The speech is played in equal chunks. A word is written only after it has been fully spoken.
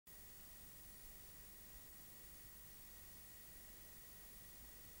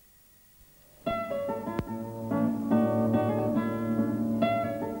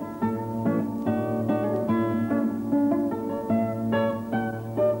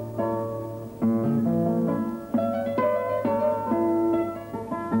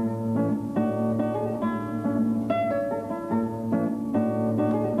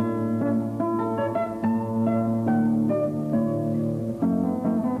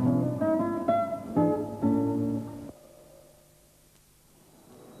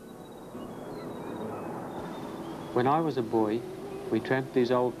When I was a boy, we tramped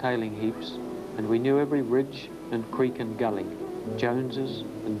these old tailing heaps, and we knew every ridge and creek and gully, Joneses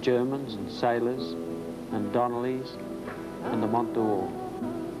and Germans and sailors and Donnellys and the Mont d'Or.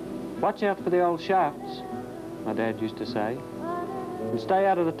 Watch out for the old shafts, my dad used to say, and stay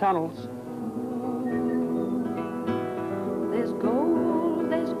out of the tunnels. There's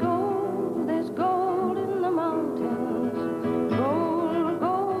gold, there's gold, there's gold in the mountains, gold,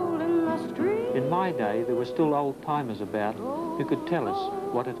 gold in the streets. In my day, there were still old-timers about who could tell us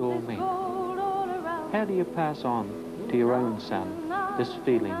what it all meant. How do you pass on to your own son this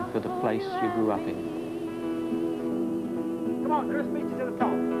feeling for the place you grew up in? Come on, Chris, beat you to the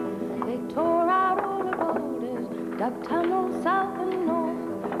top. They tore out all the boulders, dug tunnels south and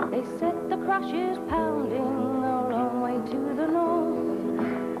north. They set the crushes pounding a long way to the north.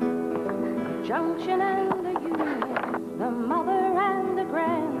 The Junction and the Union, the Mother and the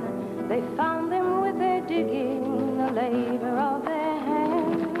Grand, they found them with their digging, the labor of their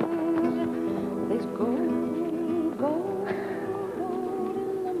hands. There's gold, gold, gold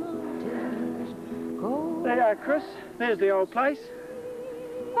in the mountains, gold. There you are, Chris. There's the old place.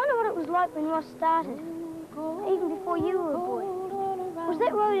 I wonder what it was like when Ross started, even before you were a boy. Was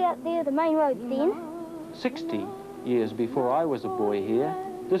that road out there the main road then? 60 years before I was a boy here,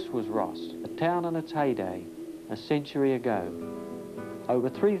 this was Ross, a town in its heyday, a century ago. Over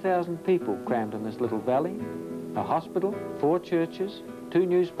 3,000 people crammed in this little valley, a hospital, 4 churches, 2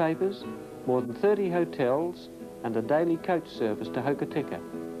 newspapers, more than 30 hotels, and a daily coach service to Hokitika,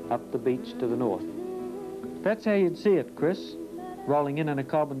 up the beach to the north. That's how you'd see it, Chris, rolling in a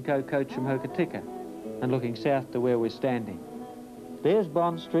Cobb & Co coach from Hokitika and looking south to where we're standing. There's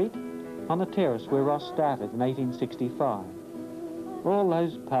Bond Street, on the terrace where Ross started in 1865. All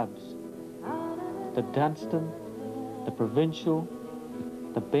those pubs, the Dunstan, the Provincial,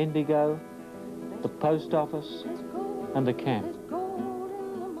 the Bendigo, the post office, and the camp.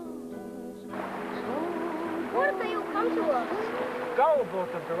 What if they all come to us? Gold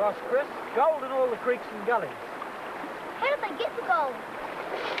brought them to Ross, Chris. Gold in all the creeks and gullies. How did they get the gold?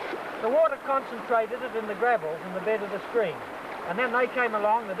 The water concentrated it in the gravels in the bed of the stream. And then they came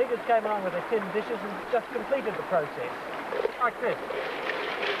along, the diggers came along with their tin dishes and just completed the process. Like this.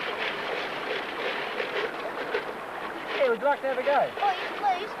 Yeah, would you like to have a go? Oh, yes,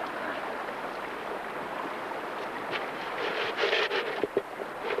 please.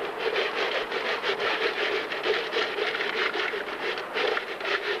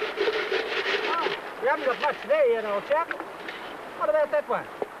 Oh, we haven't got much there yet, old chap. What about that one?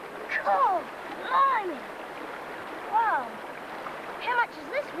 Oh, blimey. Wow. How much is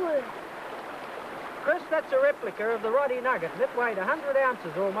this worth? Chris, that's a replica of the Roddy Nugget, and it weighed 100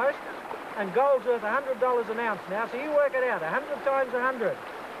 ounces almost, and gold's worth $100 an ounce now, so you work it out, 100 times 100.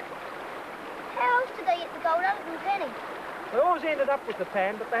 How else did they get the gold other than panning? They always ended up with the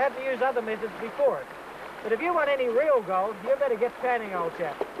pan, but they had to use other methods before it. But if you want any real gold, you better get panning, old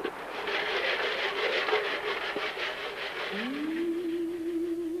chap.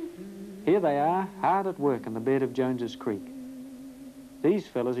 Here they are, hard at work in the bed of Jones's Creek. These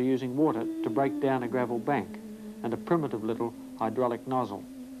fellas are using water to break down a gravel bank and a primitive little hydraulic nozzle.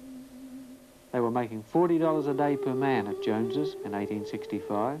 They were making $40 a day per man at Jones's in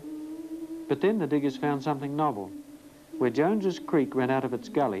 1865. But then the diggers found something novel. Where Jones's Creek ran out of its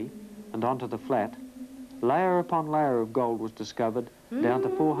gully and onto the flat, layer upon layer of gold was discovered down to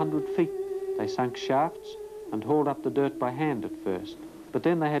 400 feet. They sunk shafts and hauled up the dirt by hand at first. But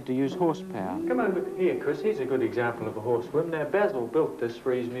then they had to use horsepower. Come over here, Chris. Here's a good example of a horse worm. Now, Basil built this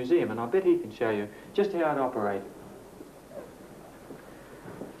for his museum, and I bet he can show you just how it operated.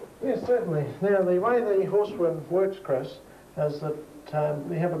 Yes, certainly. Now, the way the horse worm works, Chris, is that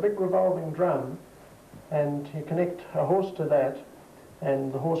you have a big revolving drum, and you connect a horse to that,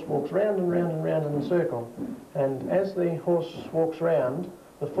 and the horse walks round and round and round in a circle. And as the horse walks round,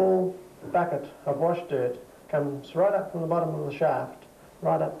 the full bucket of wash dirt comes right up from the bottom of the shaft,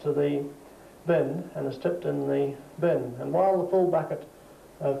 right up to the bin, and is tipped in the bin. And while the full bucket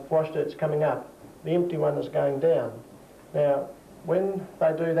of wash dirt's coming up, the empty one is going down. Now, when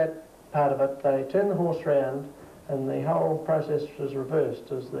they do that part of it, they turn the horse round, and the whole process is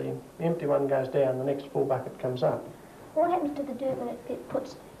reversed. As the empty one goes down, the next full bucket comes up. What happens to the dirt when it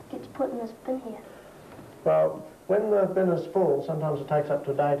gets put in this bin here? Well, when the bin is full, sometimes it takes up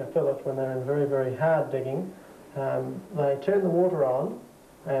to a day to fill it when they're in very, very hard digging. They turn the water on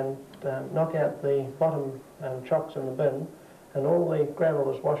and knock out the bottom chocks in the bin, and all the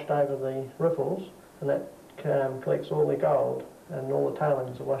gravel is washed over the riffles, and that collects all the gold, and all the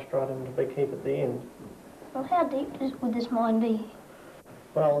tailings are washed right into a big heap at the end. Well, how deep would this mine be?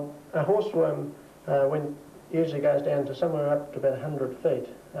 Well, a horse worm, when usually goes down to somewhere up to about 100 feet.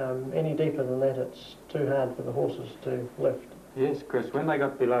 Any deeper than that, it's too hard for the horses to lift. Yes, Chris, when they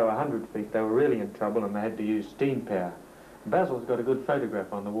got below 100 feet, they were really in trouble and they had to use steam power. Basil's got a good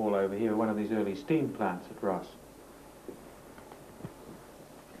photograph on the wall over here of one of these early steam plants at Ross.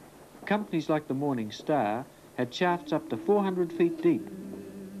 Companies like the Morning Star had shafts up to 400 feet deep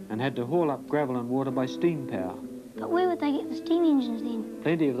and had to haul up gravel and water by steam power. But where would they get the steam engines then?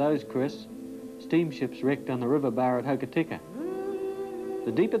 Plenty of those, Chris. Steamships wrecked on the river bar at Hokitika.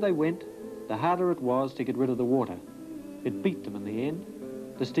 The deeper they went, the harder it was to get rid of the water. It beat them in the end.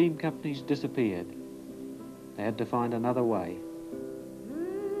 The steam companies disappeared. They had to find another way.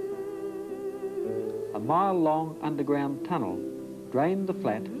 A mile-long underground tunnel drained the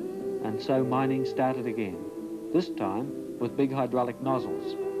flat, and so mining started again, this time with big hydraulic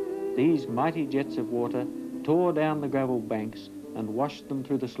nozzles. These mighty jets of water tore down the gravel banks and washed them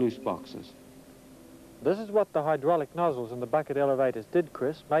through the sluice boxes. This is what the hydraulic nozzles and the bucket elevators did,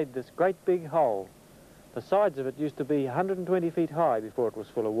 Chris, made this great big hole. The sides of it used to be 120 feet high before it was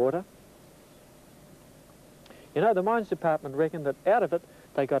full of water. You know, the mines department reckoned that out of it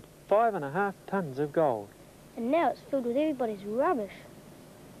they got 5.5 tons of gold. And now it's filled with everybody's rubbish.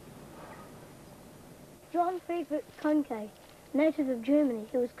 John Friedrich Konke, native of Germany,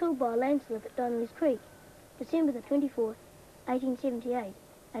 who was killed by a landslip at Donnelly's Creek, December the 24th, 1878,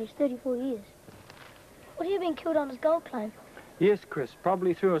 aged 34 years. Would he have been killed on his gold claim? Yes, Chris,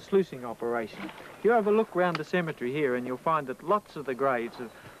 probably through a sluicing operation. You have a look round the cemetery here and you'll find that lots of the graves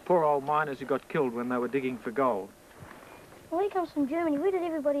of poor old miners who got killed when they were digging for gold. Well, he comes from Germany. Where did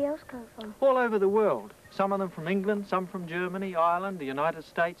everybody else come from? All over the world. Some of them from England, some from Germany, Ireland, the United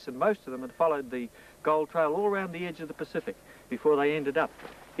States, and most of them had followed the gold trail all around the edge of the Pacific before they ended up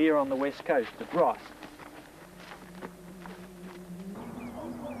here on the west coast at Ross.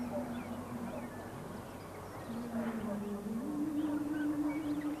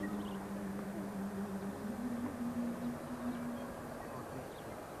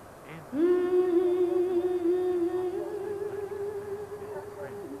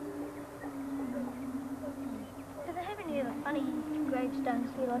 Gravestones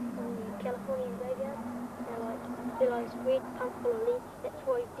here, like on the Californian graveyard. They're like red pump full of lead. That's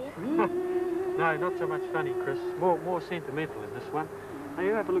what he did. No, not so much funny, Chris. More sentimental in this one. Now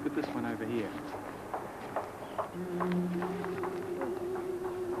you have a look at this one over here.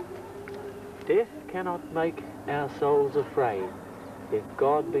 Death cannot make our souls afraid. If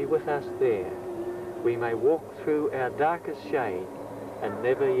God be with us there, we may walk through our darkest shade and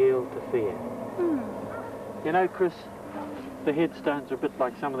never yield to fear. You know, Chris, the headstones are a bit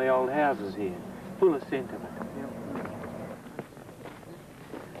like some of the old houses here, full of sentiment.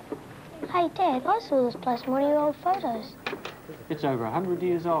 Hey, Dad, I saw this place in one of your old photos. It's over 100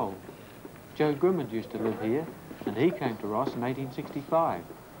 years old. Joe Grimmond used to live here, and he came to Ross in 1865.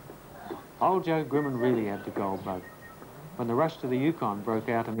 Old Joe Grimmond really had the gold bug. When the rush to the Yukon broke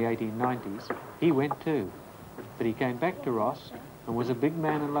out in the 1890s, he went too. But he came back to Ross and was a big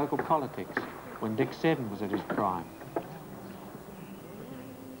man in local politics when Dick Seddon was at his prime.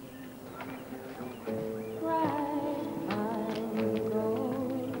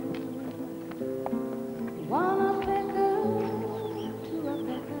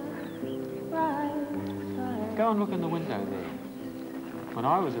 Go and look in the window there. When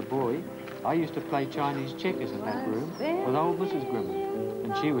I was a boy, I used to play Chinese checkers in that room with old Mrs. Grimmond,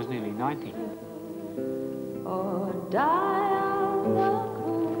 and she was nearly 90. Or die on the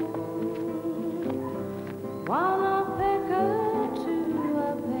cold, one a pecker, two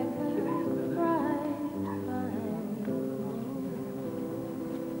a pecker, right fine.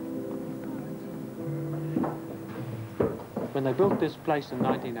 When they built this place in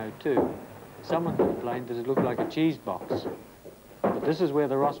 1902, someone complained that it looked like a cheese box. But this is where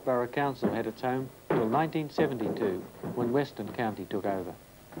the Ross Borough Council had its home till 1972, when Westland County took over.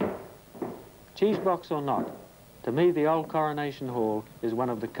 Cheese box or not, to me the old Coronation Hall is one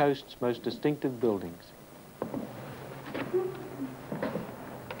of the coast's most distinctive buildings.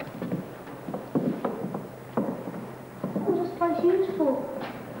 What is this place used for?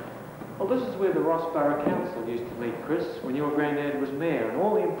 Well, this is where the Ross Borough Council used to meet, Chris, when your granddad was mayor, and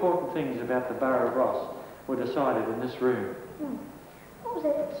all the important things about the borough of Ross were decided in this room. What was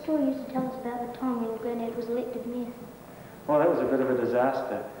that story you used to tell us about the time when your granddad was elected mayor? Well, that was a bit of a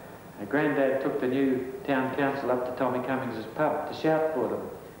disaster. Granddad took the new town council up to Tommy Cummings's pub to shout for them.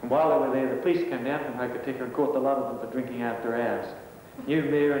 And while they were there, the police came down from Hokitika and caught the lot of them for drinking after hours. New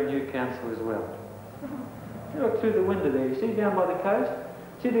mayor and new council as well. You look through the window there, you see down by the coast?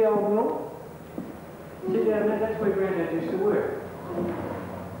 See the old mill? See down there? That's where Granddad used to work.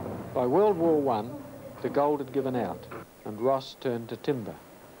 By World War I, the gold had given out, and Ross turned to timber.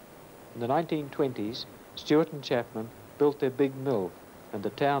 In the 1920s, Stewart and Chapman built their big mill, and the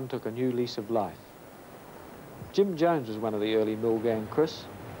town took a new lease of life. Jim Jones was one of the early mill gang, Chris,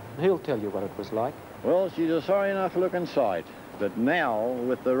 and he'll tell you what it was like. Well, she's a sorry enough looking sight, but now,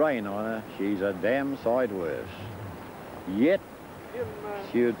 with the rain on her, she's a damn sight worse. Yet,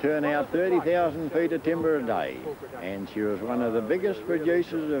 she would turn out 30,000 feet of timber a day, and she was one of the biggest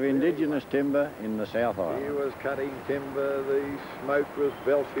producers of indigenous timber in the South Island. She was cutting timber, the smoke was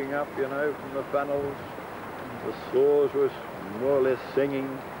belching up, you know, from the funnels. The saws was more or less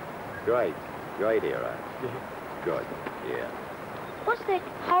singing. Great era. Good, yeah. What's that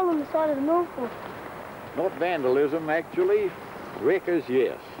hole in the side of the mill for? Not vandalism, actually. Wreckers,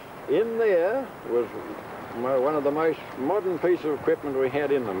 yes. In there was one of the most modern pieces of equipment we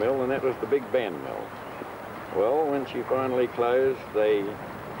had in the mill, and that was the big band mill. Well, when she finally closed, they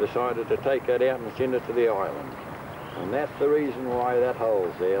decided to take that out and send it to the island. And that's the reason why that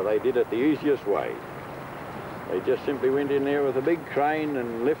hole's there. They did it the easiest way. They just simply went in there with a big crane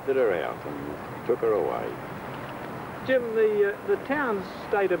and lifted her out and took her away. Jim, the town's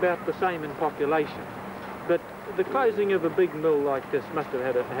stayed about the same in population, but the closing of a big mill like this must have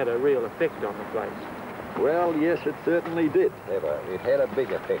had a real effect on the place. Well, yes, it certainly did. It had a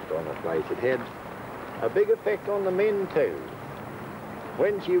big effect on the place. It had a big effect on the men, too.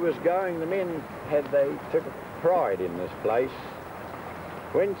 When she was going, the men they took pride in this place.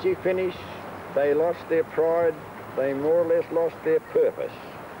 When she finished, they lost their pride. They more or less lost their purpose.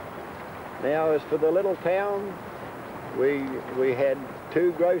 Now, as for the little town, we had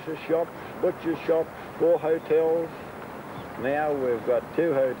 2 grocer's shops, butcher's shops, 4 hotels. Now we've got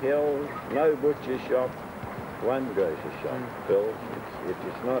 2 hotels, no butcher's shop, 1 grocer's shop. Bill,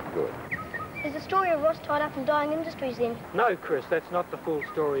 it's not good. Is the story of Ross tied up in dying industries then? No, Chris, that's not the full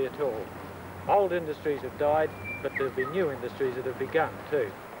story at all. Old industries have died, but there have been new industries that have begun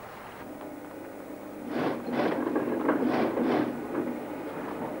too.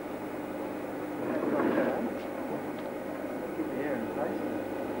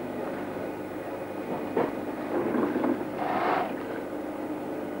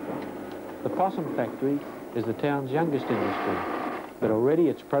 The possum factory is the town's youngest industry, but already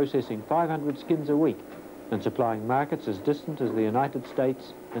it's processing 500 skins a week and supplying markets as distant as the United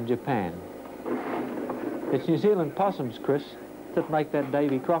States and Japan. It's New Zealand possums, Chris, that make that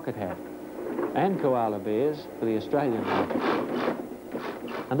Davy Crockett hat, and koala bears for the Australian market.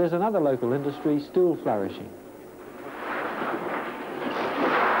 And there's another local industry still flourishing.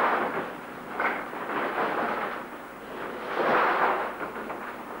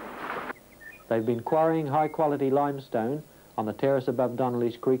 They've been quarrying high-quality limestone on the terrace above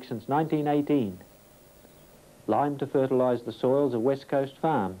Donnelly's Creek since 1918. Lime to fertilise the soils of West Coast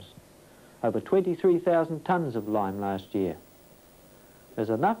farms. Over 23,000 tonnes of lime last year. There's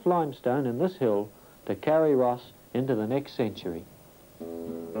enough limestone in this hill to carry Ross into the next century.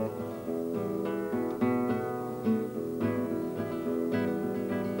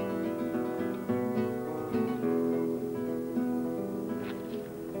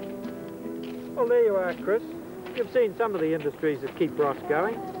 Well, there you are, Chris. You've seen some of the industries that keep Ross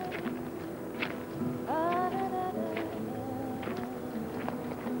going.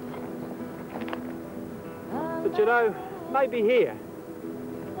 But you know, maybe here,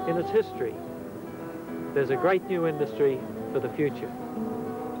 in its history, there's a great new industry for the future.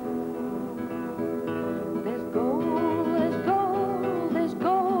 There's gold, there's gold, there's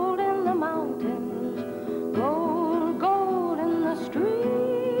gold in the mountains, gold, gold in the streams,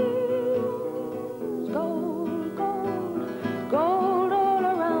 gold, gold, gold all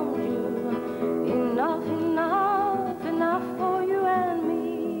around you, enough, enough, enough for you and me.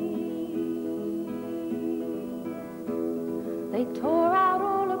 They tore out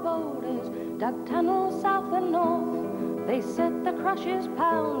all the boulders, dug tunnels south and north. They set the crushers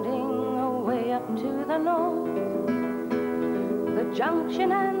pounding away up to the north. The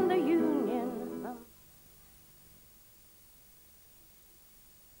junction and the